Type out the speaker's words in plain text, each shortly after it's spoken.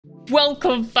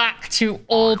Welcome back to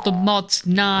All the Mods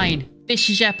 9. This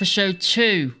is episode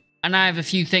 2, and I have a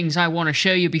few things I want to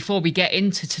show you before we get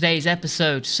into today's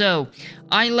episode. So,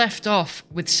 I left off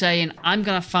with saying I'm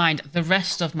going to find the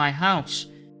rest of my house.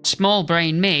 Small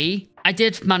brain me, I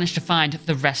did manage to find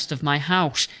the rest of my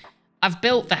house. I've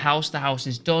built the house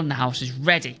is done, the house is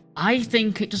ready. I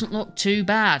think it doesn't look too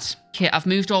bad. Okay, I've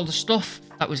moved all the stuff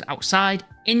that was outside,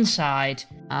 inside,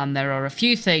 and there are a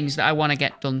few things that I want to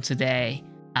get done today.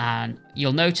 And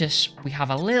you'll notice we have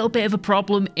a little bit of a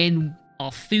problem in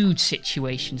our food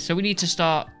situation, so we need to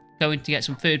start going to get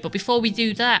some food. But before we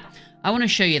do that, I want to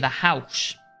show you the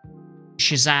house.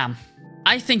 Shazam.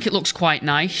 I think it looks quite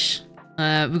nice.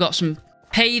 We've got some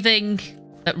paving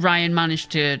that Ryan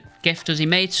managed to gift us. He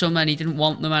made some and he didn't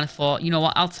want them, and I thought, you know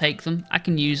what, I'll take them. I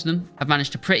can use them. I've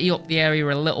managed to pretty up the area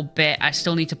a little bit. I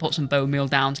still need to put some bone meal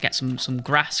down to get some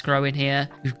grass growing here.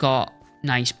 We've got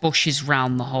nice bushes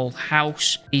around the whole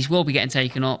house. These will be getting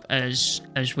taken up as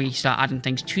we start adding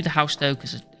things to the house, though,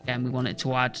 because again, we wanted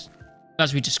to add,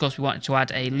 as we discussed, we wanted to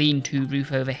add a lean-to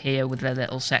roof over here with a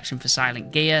little section for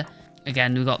silent gear.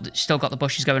 Again, we've still got the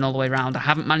bushes going all the way around. I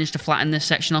haven't managed to flatten this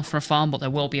section off for a farm, but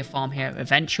there will be a farm here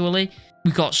eventually.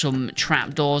 We've got some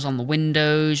trapdoors on the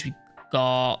windows. We've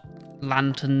got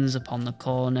lanterns upon the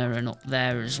corner and up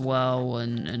there as well,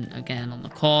 and again on the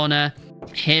corner.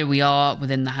 Here we are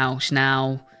within the house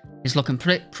now. It's looking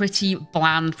pretty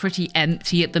bland, pretty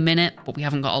empty at the minute, but we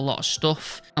haven't got a lot of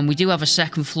stuff. And we do have a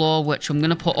second floor, which I'm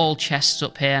going to put all chests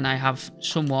up here, and I have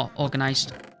somewhat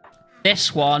organised.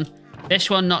 This one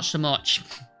not so much.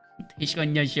 This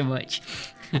one not so much.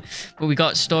 But we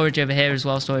got storage over here as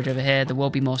well, storage over here. There will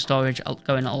be more storage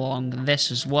going along this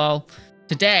as well.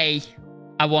 Today,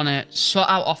 I want to sort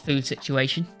out our food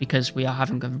situation because we are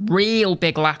having a real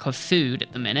big lack of food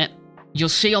at the minute. You'll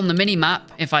see on the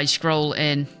mini-map, if I scroll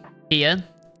in here,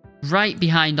 right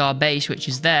behind our base, which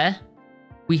is there,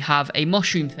 we have a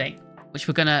mushroom thing, which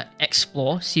we're going to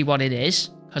explore, see what it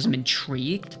is, because I'm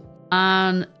intrigued.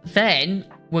 And then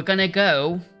we're going to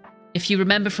go, if you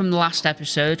remember from the last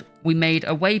episode, we made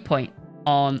a waypoint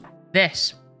on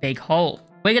this big hole.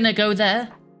 We're going to go there.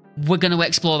 We're going to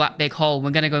explore that big hole.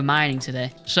 We're going to go mining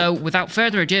today. So without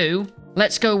further ado,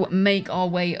 let's go make our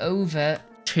way over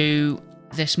to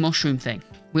this mushroom thing.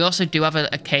 We also do have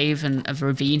a cave and a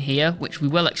ravine here, which we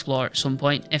will explore at some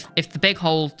point. If the big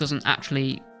hole doesn't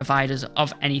actually provide us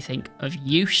of anything of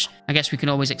use, I guess we can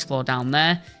always explore down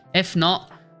there. If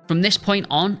not, from this point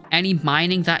on, any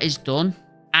mining that is done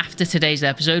after today's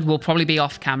episode will probably be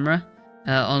off camera,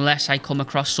 unless I come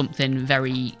across something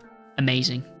very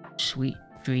amazing. Sweet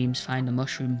dreams find a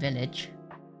mushroom village.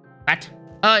 What?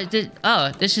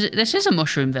 Oh, this is a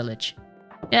mushroom village.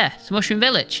 Yeah, it's a mushroom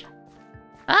village.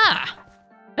 Ah,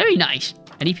 very nice.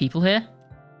 Any people here?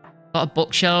 A lot of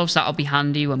bookshelves. That'll be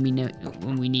handy when we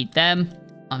need them.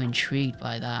 I'm intrigued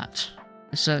by that.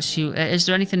 So, is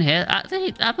there anything here?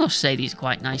 I must say these are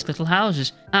quite nice little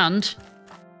houses. And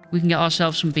we can get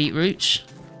ourselves some beetroots.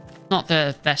 Not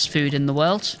the best food in the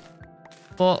world,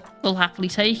 but we'll happily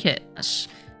take it. That's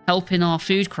helping our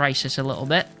food crisis a little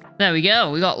bit. There we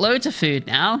go. We got loads of food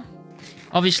now.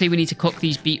 Obviously, we need to cook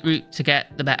these beetroot to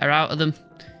get the better out of them.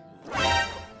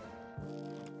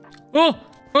 Oh!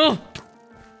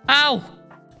 Ow!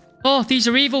 Oh, these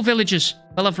are evil villagers.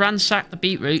 Well, I've ransacked the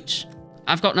beetroots.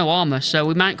 I've got no armor, so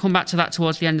we might come back to that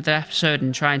towards the end of the episode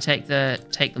and try and take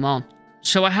them on.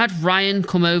 So I had Ryan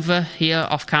come over here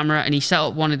off camera, and he set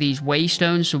up one of these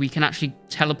waystones so we can actually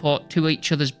teleport to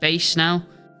each other's base now.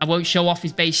 I won't show off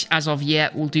his base as of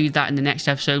yet. We'll do that in the next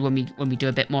episode when we do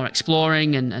a bit more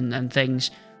exploring and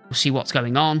things. We'll see what's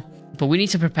going on. But we need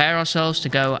to prepare ourselves to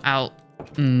go out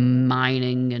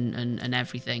mining and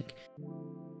everything.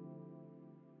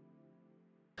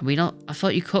 Can we not? I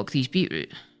thought you cooked these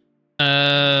beetroot.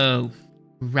 Oh,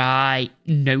 right.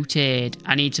 Noted.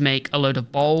 I need to make a load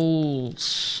of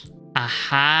bowls.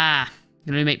 Aha.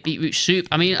 I'm gonna make beetroot soup.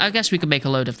 I mean, I guess we could make a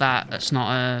load of that. That's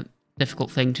not a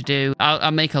difficult thing to do.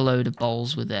 I'll make a load of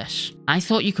bowls with this. I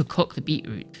thought you could cook the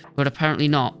beetroot, but apparently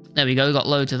not. There we go. We got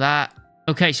loads of that.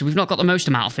 Okay, so we've not got the most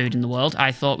amount of food in the world.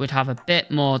 I thought we'd have a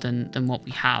bit more than what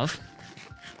we have.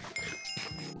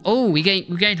 Oh, we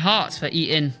gained hearts for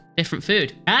eating different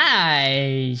food.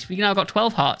 Nice! We now got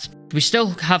 12 hearts. We still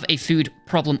have a food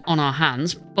problem on our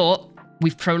hands, but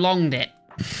we've prolonged it.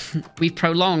 We've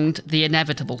prolonged the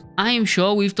inevitable. I am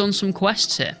sure we've done some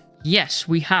quests here. Yes,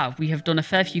 we have. We have done a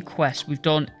fair few quests.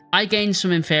 I gained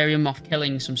some Inferium off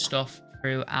killing some stuff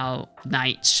through our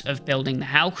nights of building the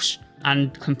house,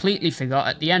 and completely forgot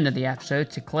at the end of the episode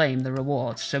to claim the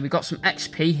rewards. So we got some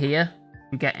XP here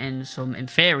We're getting some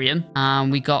Inferium.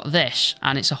 And we got this.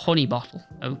 And it's a honey bottle.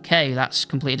 Okay, that's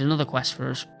completed another quest for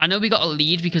us. I know we got a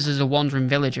lead because there's a wandering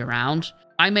village around.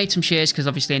 I made some shears because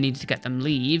obviously I needed to get them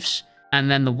leaves. And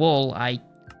then the wool, I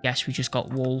guess we just got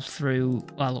wool through,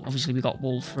 well, obviously we got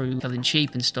wool through killing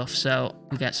sheep and stuff, so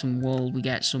we get some wool, we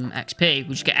get some XP,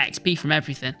 we just get XP from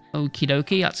everything. Okie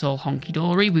dokie, that's all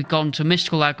honky-dory. We've gone to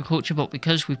mystical agriculture, but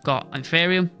because we've got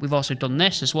Inferium, we've also done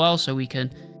this as well, so we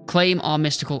can claim our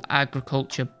mystical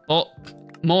agriculture book,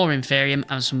 more Inferium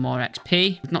and some more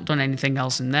XP. We've not done anything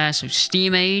else in there, so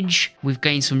Steam Age. We've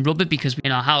gained some rubber because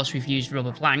in our house we've used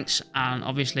rubber planks, and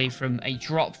obviously from a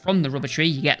drop from the rubber tree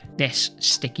you get this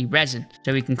sticky resin.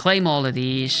 So we can claim all of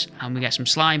these, and we get some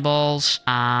slime balls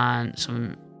and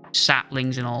some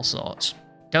saplings and all sorts.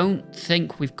 Don't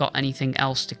think we've got anything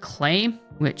else to claim,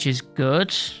 which is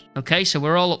good. Okay, so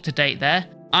we're all up to date there.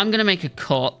 I'm going to make a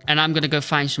cut, and I'm going to go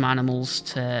find some animals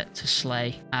to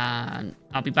slay, and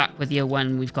I'll be back with you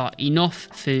when we've got enough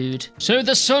food. So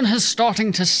the sun is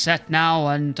starting to set now,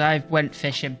 and I went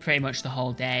fishing pretty much the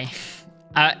whole day.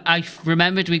 I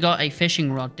remembered we got a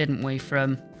fishing rod, didn't we,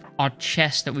 from our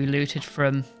chest that we looted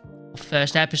from our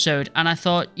first episode, and I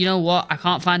thought, you know what, I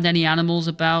can't find any animals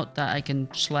about that I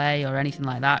can slay or anything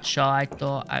like that, so I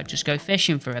thought I'd just go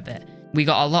fishing for a bit. We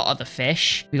got a lot of the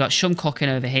fish. We got some cooking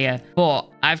over here. But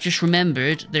I've just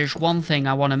remembered there's one thing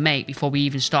I want to make before we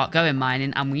even start going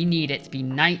mining. And we need it to be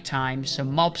nighttime so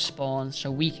mobs spawn so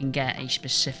we can get a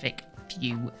specific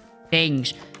few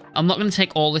things. I'm not going to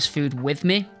take all this food with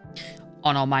me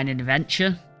on our mining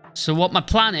adventure. So what my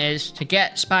plan is to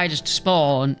get spiders to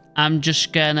spawn, I'm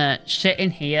just going to sit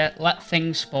in here, let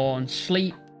things spawn,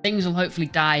 sleep. Things will hopefully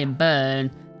die and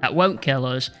burn. That won't kill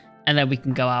us. And then we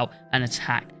can go out and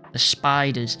attack the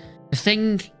spiders. The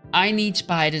thing, I need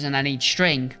spiders and I need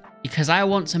string because I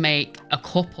want to make a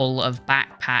couple of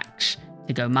backpacks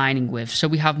to go mining with so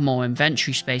we have more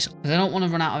inventory space, because I don't want to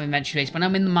run out of inventory space. When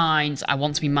I'm in the mines, I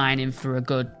want to be mining for a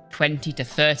good 20 to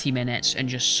 30 minutes and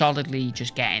just solidly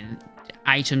just getting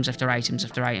items after items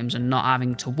after items and not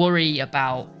having to worry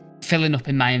about filling up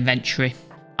in my inventory.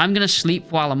 I'm going to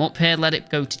sleep while I'm up here, let it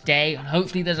go to day, and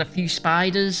hopefully there's a few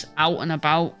spiders out and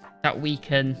about that we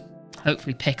can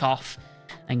hopefully pick off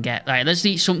and get. Right, let's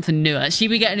eat something new. Let's see if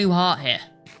we get a new heart here.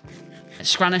 Let's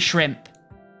scran a shrimp.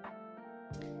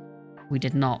 We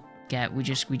did not get, we've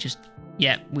just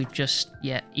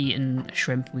eaten a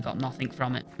shrimp. We got nothing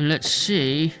from it. And let's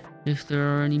see if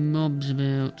there are any mobs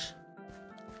about.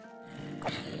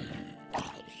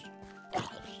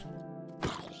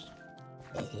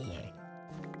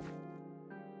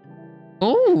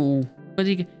 Oh, what did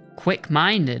he get?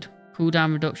 Quick-minded.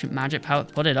 Cooldown reduction, magic power.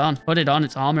 Put it on. Put it on.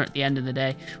 It's armor at the end of the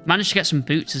day. Managed to get some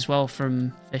boots as well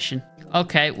from fishing.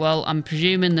 Okay, well, I'm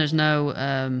presuming there's no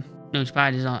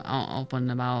spiders up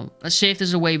and about. Let's see if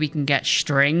there's a way we can get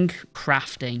string.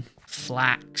 Crafting.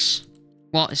 Flax.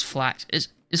 What is flax?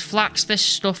 Is flax this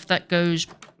stuff that goes...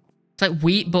 It's like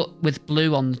wheat, but with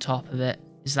blue on the top of it.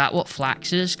 Is that what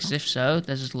flax is? Because if so,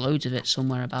 there's loads of it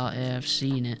somewhere about here. I've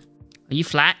seen it. Are you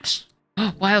flax?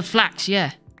 Oh, wild flax,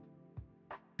 yeah.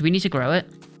 Do we need to grow it?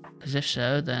 Because if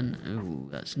so, then ooh,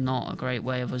 that's not a great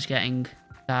way of us getting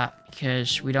that,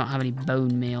 because we don't have any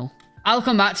bone meal. I'll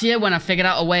come back to you when I figured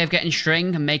out a way of getting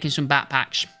string and making some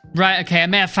backpacks. Right, okay, I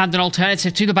may have found an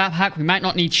alternative to the backpack. We might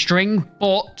not need string,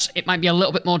 but it might be a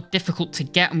little bit more difficult to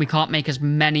get and we can't make as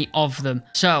many of them.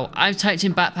 So, I've typed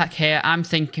in backpack here. I'm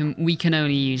thinking we can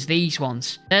only use these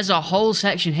ones. There's a whole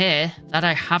section here that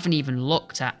I haven't even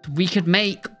looked at. We could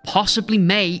possibly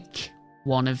make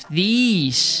one of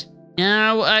these.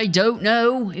 Now, I don't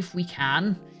know if we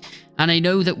can. And I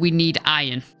know that we need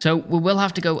iron. So we will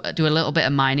have to go do a little bit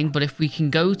of mining. But if we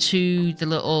can go to the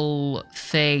little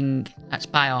thing that's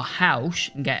by our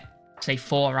house and get, say,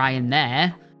 4 iron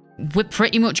there, we're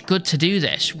pretty much good to do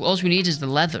this. All we need is the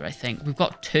leather, I think. We've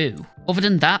got 2. Other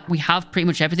than that, we have pretty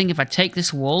much everything. If I take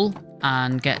this wool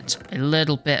and get a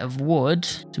little bit of wood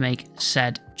to make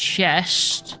said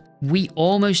chest, we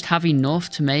almost have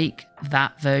enough to make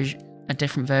that version, a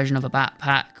different version of a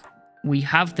backpack. We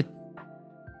have the...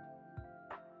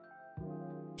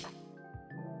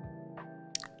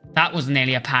 That was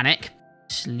nearly a panic.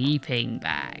 Sleeping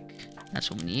bag.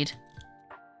 That's what we need.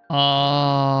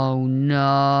 Oh,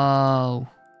 no.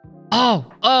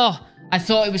 Oh, I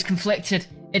thought it was conflicted.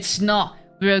 It's not.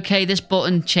 We're okay. This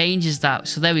button changes that.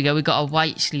 So there we go. We got a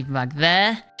white sleeping bag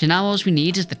there. So now all we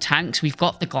need is the tanks. We've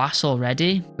got the glass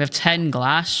already. We have 10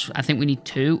 glass. I think we need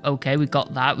 2. Okay, we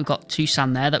got that. We've got 2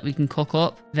 sand there that we can cook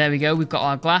up. There we go. We've got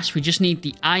our glass. We just need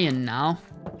the iron now.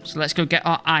 So let's go get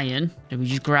our iron. So we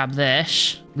just grab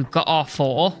this. We've got our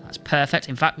 4. That's perfect.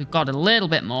 In fact, we've got a little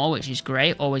bit more, which is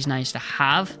great. Always nice to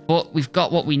have. But we've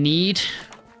got what we need.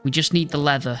 We just need the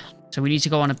leather. So we need to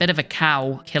go on a bit of a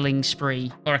cow killing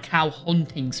spree. Or a cow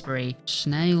hunting spree.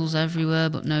 Snails everywhere,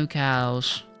 but no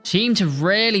cows. Seem to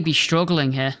really be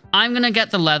struggling here. I'm going to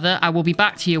get the leather. I will be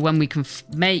back to you when we can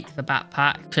make the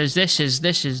backpack. Because this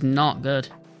is not good.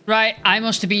 Right, I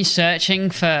must have been searching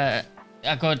for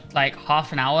a good, like,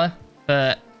 half an hour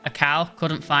for a cow.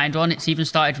 Couldn't find one. It's even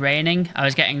started raining. I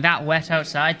was getting that wet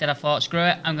outside that I thought, screw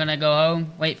it. I'm going to go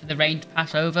home, wait for the rain to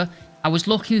pass over. I was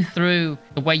looking through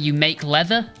the way you make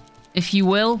leather, if you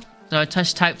will. So I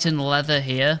just typed in leather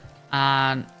here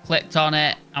and clicked on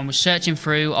it and was searching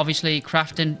through. Obviously,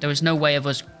 crafting. There was no way of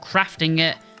us crafting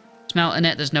it, smelting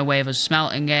it. There's no way of us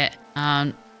smelting it.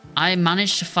 And I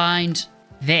managed to find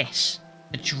this,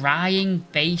 the drying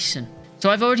basin. So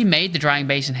I've already made the drying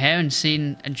basin here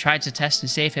and tried to test and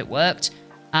see if it worked.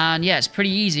 And yeah, it's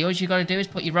pretty easy. All you got to do is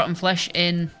put your rotten flesh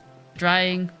in the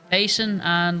drying basin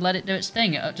and let it do its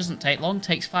thing. It doesn't take long. It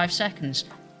takes 5 seconds.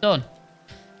 Done.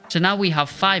 So now we have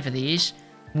 5 of these.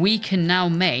 We can now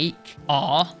make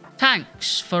our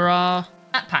tanks for our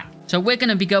backpack. So we're going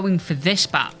to be going for this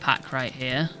backpack right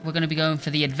here. We're going to be going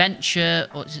for the adventure,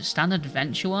 or is it standard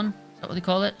adventure one? Is that what they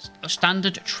call it? A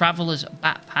standard traveler's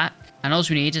backpack. And all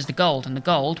we need is the gold. And the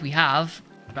gold we have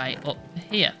right up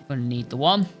here. We're going to need the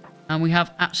 1. And we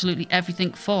have absolutely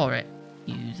everything for it.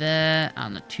 You there,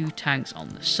 and the 2 tanks on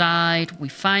the side. We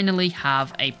finally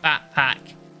have a backpack.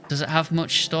 Does it have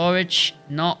much storage?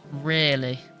 Not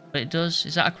really. But it does.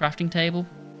 Is that a crafting table?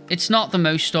 It's not the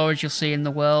most storage you'll see in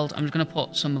the world. I'm just going to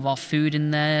put some of our food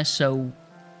in there so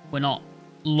we're not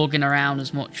lugging around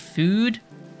as much food.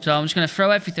 So I'm just going to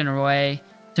throw everything away.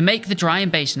 To make the drying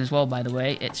basin as well, by the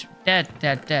way, it's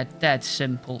dead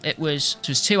simple. It was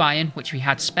 2 iron, which we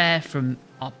had spare from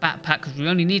our backpack because we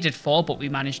only needed 4, but we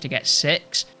managed to get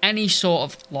 6. Any sort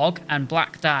of log and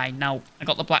black dye. Now, I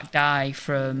got the black dye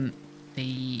from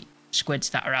the squids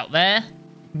that are out there.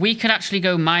 We could actually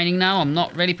go mining now. I'm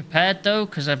not really prepared, though,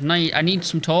 because I need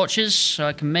some torches, so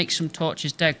I can make some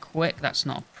torches dead quick. That's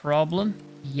not a problem.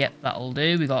 Yep, that'll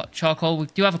do. We got charcoal. We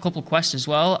do have a couple quests as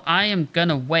well. I am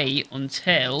gonna wait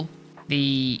until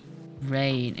the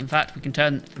rain. In fact, we can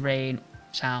turn the rain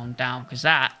sound down because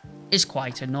that is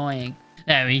quite annoying.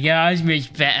 There we go. That's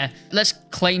much better. Let's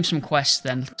claim some quests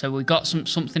then. So we got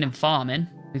something in farming.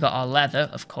 We got our leather,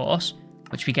 of course,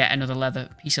 which we get another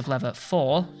piece of leather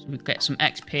for. So we get some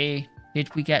XP.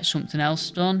 Did we get something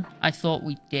else done? I thought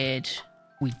we did.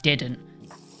 We didn't.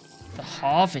 The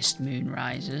harvest moon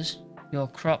rises. Your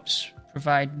crops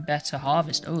provide better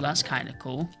harvest. Oh, that's kind of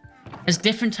cool. There's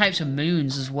different types of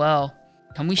moons as well.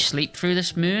 Can we sleep through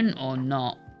this moon or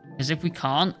not? Because if we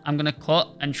can't, I'm going to cut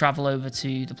and travel over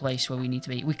to the place where we need to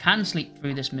be. We can sleep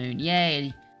through this moon.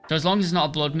 Yay. So as long as it's not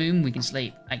a blood moon, we can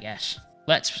sleep, I guess.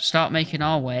 Let's start making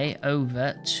our way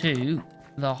over to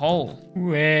the hole.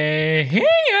 We're here.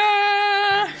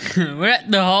 We're at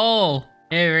the hole.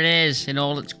 Here it is in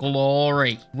all its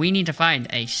glory. We need to find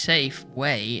a safe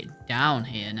way down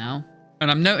here now.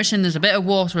 And I'm noticing there's a bit of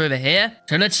water over here.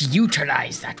 So let's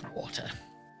utilize that water.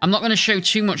 I'm not going to show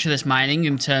too much of this mining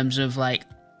in terms of like,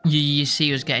 you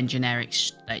see us getting generic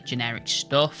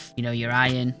stuff. You know, your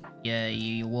iron,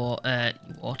 your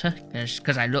water,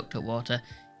 because I looked at water.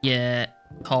 Your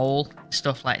coal,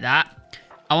 stuff like that.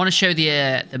 I want to show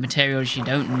the materials you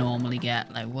don't normally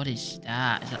get. Like, what is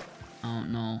that? Is that? I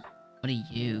don't know. What are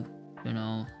you? You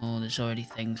know, oh, there's already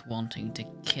things wanting to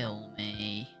kill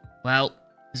me. Well,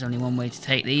 there's only one way to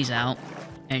take these out,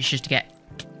 and it's just to get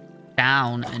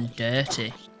down and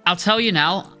dirty. I'll tell you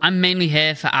now, I'm mainly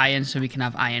here for iron, so we can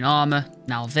have iron armor.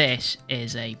 Now, this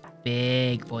is a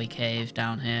big boy cave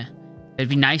down here. It'd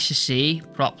be nice to see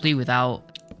properly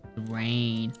without the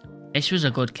rain. This was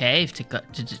a good cave to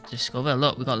discover.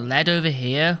 Look, we've got lead over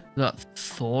here. We've got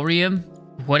thorium.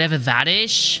 Whatever that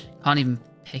is. Can't even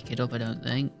pick it up, I don't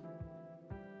think.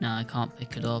 No, I can't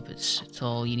pick it up. It's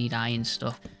all you need iron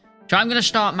stuff. So I'm gonna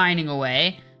start mining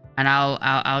away, and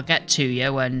I'll get to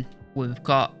you when we've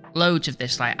got loads of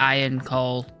this, like iron,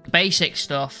 coal, basic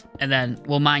stuff, and then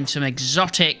we'll mine some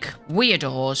exotic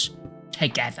weirdos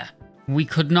together. We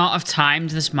could not have timed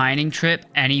this mining trip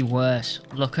any worse.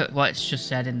 Look at what it's just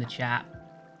said in the chat.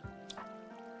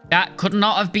 That could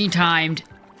not have been timed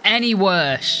any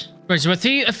worse. Right, so a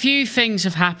few things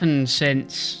have happened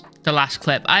since the last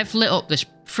clip. I've lit up this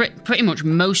pretty much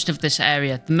most of this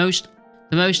area. The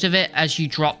most of it as you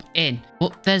drop in.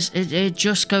 But it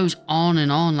just goes on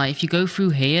and on. Like if you go through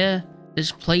here,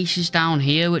 There's places down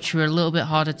here which are a little bit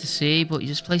harder to see, but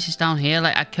there's places down here.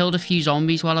 Like, I killed a few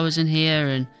zombies while I was in here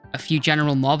and a few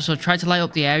general mobs. So I tried to light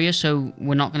up the area so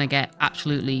we're not going to get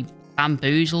absolutely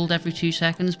bamboozled every 2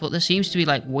 seconds. But there seems to be,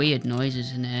 like, weird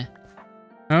noises in here.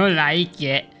 I don't like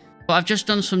it. But I've just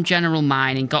done some general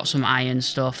mining, got some iron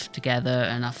stuff together,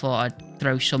 and I thought I'd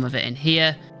throw some of it in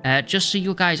here. Just so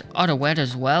you guys are aware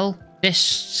as well, this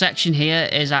section here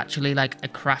is actually like a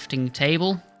crafting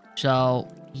table. So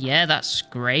yeah, that's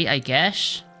great, I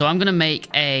guess. So I'm going to make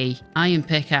a iron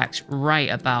pickaxe right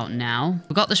about now.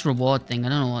 We've got this reward thing. I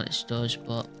don't know what this does,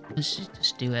 but let's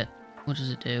just do it. What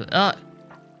does it do? Oh,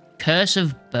 Curse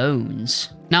of Bones.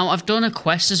 Now, I've done a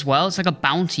quest as well. It's like a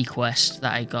bounty quest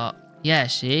that I got. Yeah,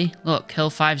 see? Look, kill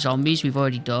 5 zombies we've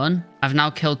already done. I've now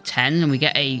killed 10 and we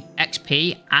get a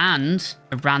XP and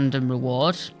a random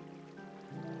reward.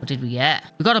 What did we get?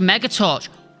 We got a mega torch.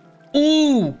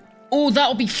 Ooh! Oh,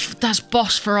 that's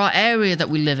boss for our area that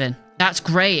we live in. That's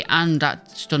great. And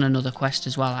that's done another quest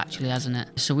as well, actually, hasn't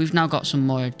it? So we've now got some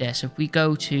more of this. If we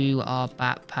go to our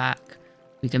backpack,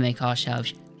 we can make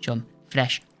ourselves some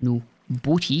fresh new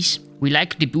booties. We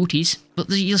like the booties, but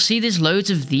you'll see there's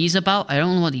loads of these about. I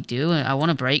don't know what they do. I want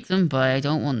to break them, but I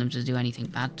don't want them to do anything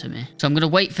bad to me. So I'm going to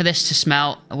wait for this to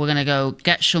smelt. We're going to go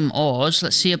get some ores.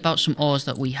 Let's see about some ores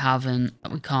that we haven't,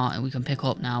 that we can pick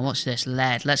up now. What's this?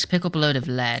 Lead. Let's pick up a load of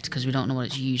lead because we don't know what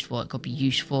it's used for. It could be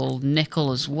useful.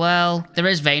 Nickel as well. There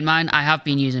is vein mine. I have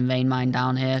been using vein mine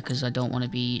down here because I don't want to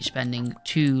be spending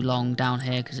too long down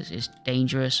here because it's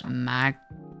dangerous. Magnetite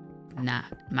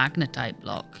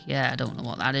block. Yeah, I don't know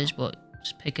what that is, but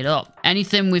just pick it up.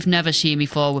 Anything we've never seen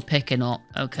before, we're picking up,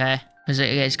 okay? Because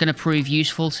it's going to prove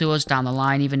useful to us down the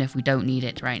line, even if we don't need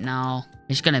it right now.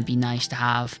 It's going to be nice to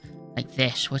have, like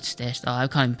this. What's this? Oh, I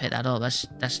can't even pick that up.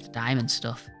 That's the diamond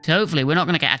stuff. So hopefully we're not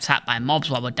going to get attacked by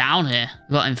mobs while we're down here.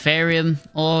 We've got Inferium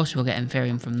ore, so we'll get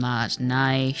Inferium from that. That's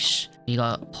nice. We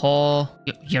got Poor.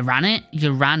 Uranite.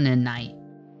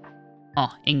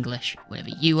 Oh, English, whatever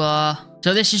you are.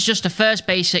 So this is just the first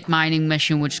basic mining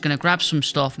mission. We're just going to grab some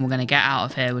stuff and we're going to get out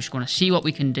of here. We're just going to see what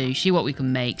we can do, see what we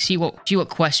can make, see what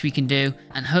quests we can do.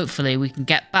 And hopefully we can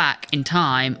get back in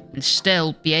time and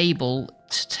still be able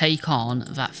to take on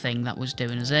that thing that was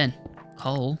doing us in.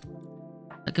 Coal.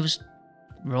 That gives us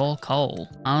raw coal.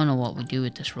 I don't know what we do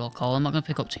with this raw coal. I'm not going to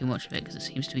pick up too much of it because it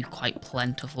seems to be quite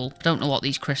plentiful. Don't know what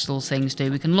these crystal things do.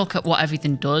 We can look at what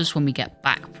everything does when we get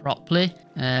back properly.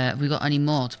 Have we got any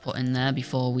more to put in there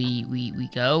before we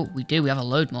go? We do. We have a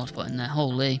load more to put in there.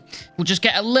 Holy. We'll just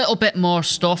get a little bit more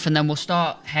stuff and then we'll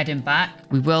start heading back.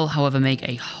 We will, however, make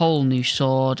a whole new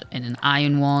sword in an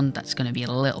iron one. That's going to be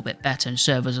a little bit better and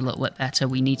serve us a little bit better.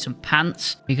 We need some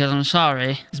pants because I'm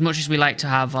sorry, as much as we like to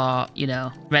have our, you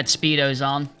know, red Speedos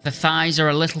on, the thighs are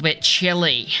a little bit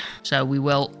chilly. So we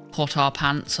will put our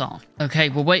pants on. Okay,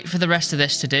 we'll wait for the rest of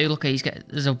this to do. Look,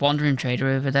 there's a wandering trader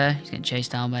over there. He's getting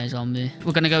chased down by a zombie.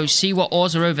 We're going to go see what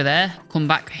ores are over there. Come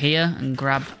back here and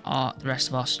grab the rest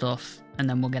of our stuff. And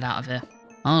then we'll get out of here.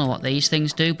 I don't know what these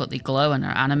things do, but they glow and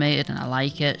are animated and I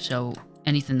like it. So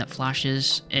anything that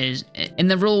flashes is, in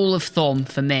the rule of thumb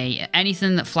for me,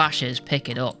 anything that flashes, pick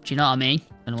it up. Do you know what I mean?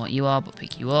 I don't know what you are, but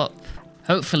pick you up.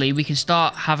 Hopefully, we can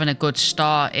start having a good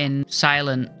start in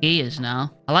silent gears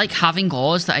now. I like having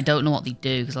ores that I don't know what they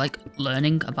do, because I like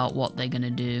learning about what they're going to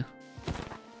do.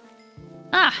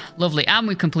 Ah, lovely. And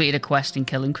we've completed a quest in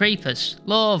killing creepers.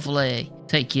 Lovely.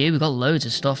 Take you. We've got loads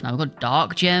of stuff now. We've got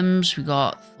dark gems. We've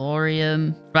got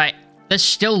thorium. Right. There's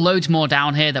still loads more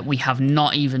down here that we have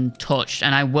not even touched,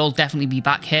 and I will definitely be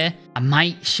back here. I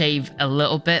might shave a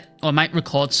little bit, or I might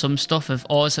record some stuff of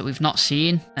ores that we've not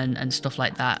seen, and stuff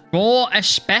like that. Raw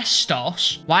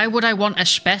asbestos? Why would I want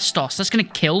asbestos? That's going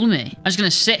to kill me. I'm just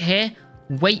going to sit here,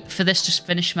 wait for this to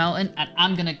finish smelting, and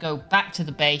I'm going to go back to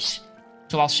the base.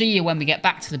 So I'll see you when we get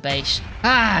back to the base.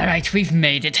 Ah, right, we've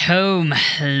made it home.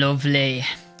 Lovely.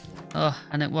 Oh,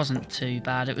 and it wasn't too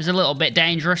bad. It was a little bit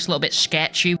dangerous, a little bit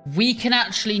sketchy. We can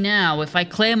actually now, if I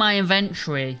clear my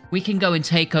inventory, we can go and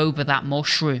take over that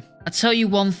mushroom. I'll tell you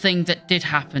one thing that did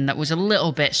happen that was a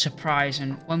little bit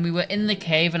surprising. When we were in the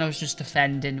cave and I was just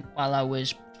defending while I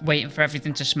was waiting for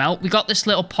everything to smelt, we got this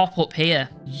little pop-up here.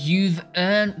 You've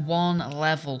earned 1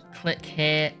 level. Click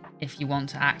here if you want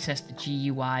to access the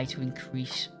GUI to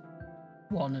increase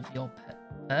one of your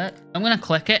perk. I'm going to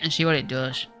click it and see what it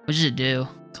does. What does it do?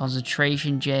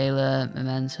 Concentration, Jailer,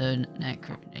 Memento,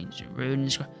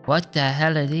 Runes. What the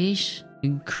hell are these?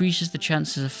 Increases the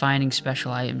chances of finding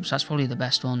special items. That's probably the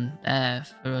best one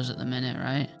for us at the minute,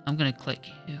 right? I'm going to click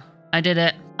you. I did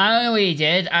it. I don't know what you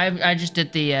did. I just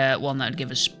did the one that would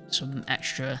give us some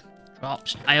extra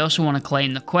drops. I also want to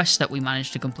claim the quest that we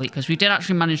managed to complete, because we did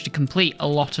actually manage to complete a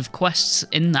lot of quests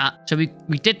in that. So we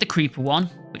did the creeper one,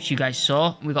 which you guys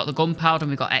saw. We got the gunpowder and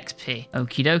we got XP.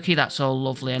 Okie dokie, that's all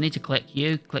lovely. I need to click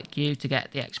you to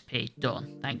get the XP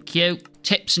done. Thank you.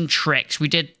 Tips and tricks. We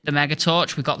did the mega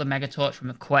torch. We got the mega torch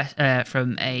from a quest,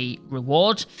 from a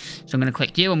reward. So I'm going to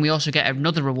click you, and we also get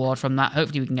another reward from that.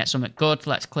 Hopefully we can get something good.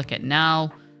 Let's click it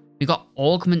now. We got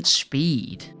augment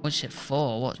speed. What's it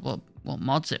for? What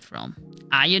mod's it from?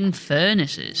 Iron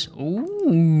furnaces.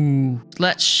 Ooh.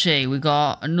 Let's see. We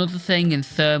got another thing in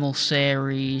thermal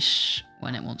series.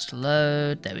 When it wants to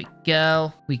load. There we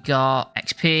go. We got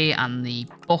XP and the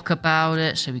book about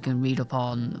it, so we can read up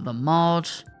on the mod.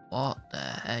 What the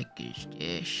heck is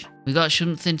this? We got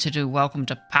something to do. Welcome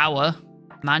to power.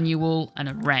 Manual and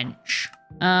a wrench.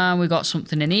 And we got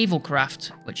something in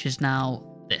Evilcraft, which is now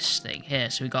this thing here.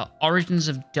 So we got Origins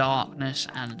of Darkness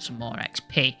and some more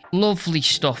XP. Lovely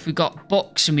stuff. We got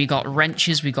books and we got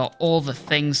wrenches. We got all the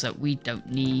things that we don't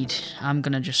need. I'm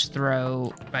gonna just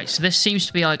throw... Right, so this seems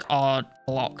to be like our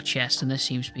block chest, and this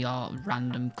seems to be our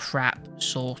random crap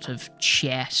sort of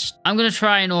chest. I'm gonna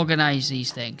try and organize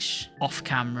these things off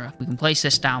camera. We can place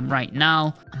this down right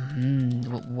now.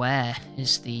 Where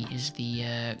is the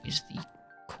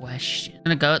question? I'm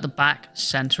gonna go at the back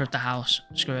center of the house.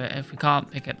 Screw it. If we can't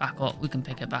pick it back up, we can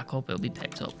pick it back up. It'll be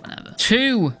picked up whenever.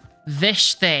 To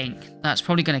this thing. That's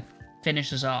probably gonna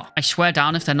finish us off. I swear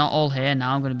down, if they're not all here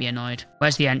now, I'm gonna be annoyed.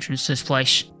 Where's the entrance to this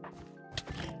place?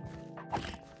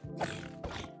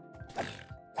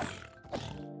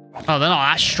 Oh, they're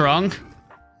not that strong.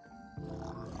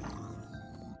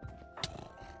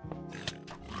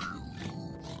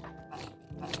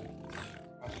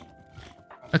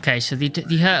 Okay, so they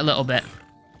hurt a little bit.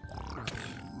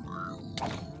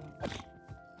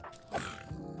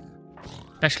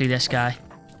 Especially this guy.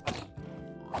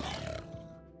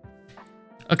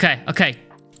 Okay.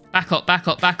 Back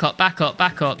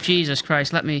up. Jesus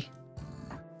Christ, let me...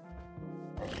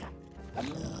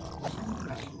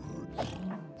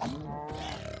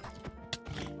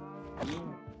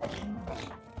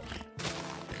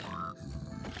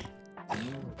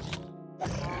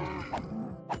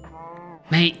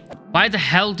 Mate, why the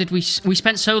hell did we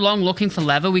spent so long looking for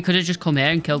leather? We could have just come here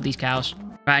and killed these cows.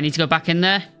 Right, I need to go back in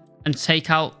there and take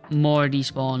out more of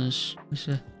these spawners. What's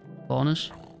the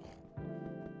spawners?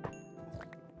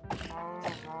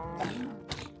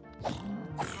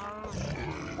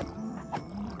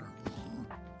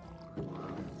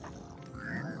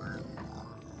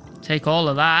 Take all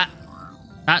of that.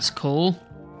 That's cool.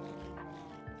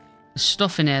 There's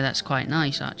stuff in here that's quite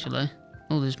nice, actually.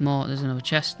 Oh, there's more. There's another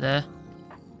chest there.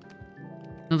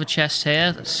 Another chest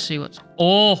here. Let's see what's...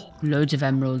 Oh! Loads of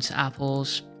emeralds,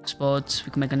 apples, spuds.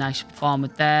 We can make a nice farm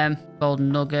with them.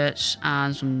 Golden nuggets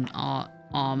and some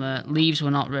armor. Leaves we're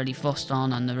not really fussed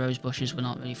on, and the rose bushes we're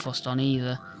not really fussed on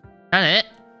either. Is that it?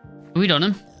 Have we done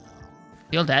them?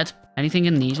 You're dead. Anything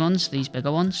in these ones? These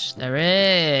bigger ones? There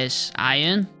is.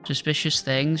 Iron. Suspicious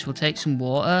things. We'll take some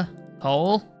water.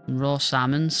 Coal. Raw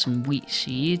salmon. Some wheat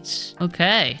seeds.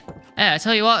 Okay. Yeah, I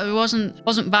tell you what, it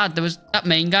wasn't bad. There was that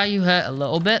main guy who hurt a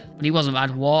little bit, but he wasn't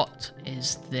bad. What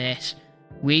is this?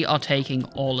 We are taking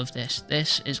all of this.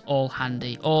 This is all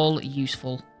handy, all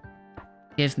useful.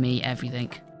 Give me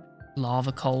everything.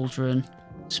 Lava cauldron,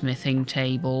 smithing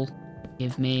table.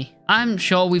 Give me. I'm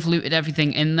sure we've looted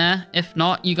everything in there. If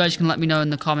not, you guys can let me know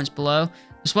in the comments below,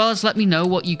 as well as let me know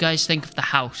what you guys think of the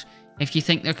house. If you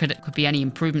think there could be any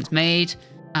improvements made.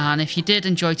 And if you did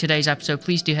enjoy today's episode,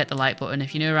 please do hit the like button.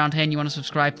 If you're new around here and you want to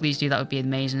subscribe, please do. That would be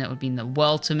amazing. It would mean the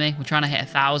world to me. We're trying to hit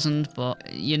 1,000, but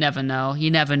you never know.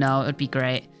 You never know. It would be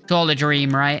great. It's all a dream,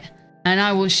 right? And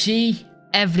I will see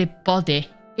everybody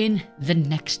in the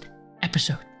next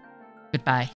episode. Goodbye.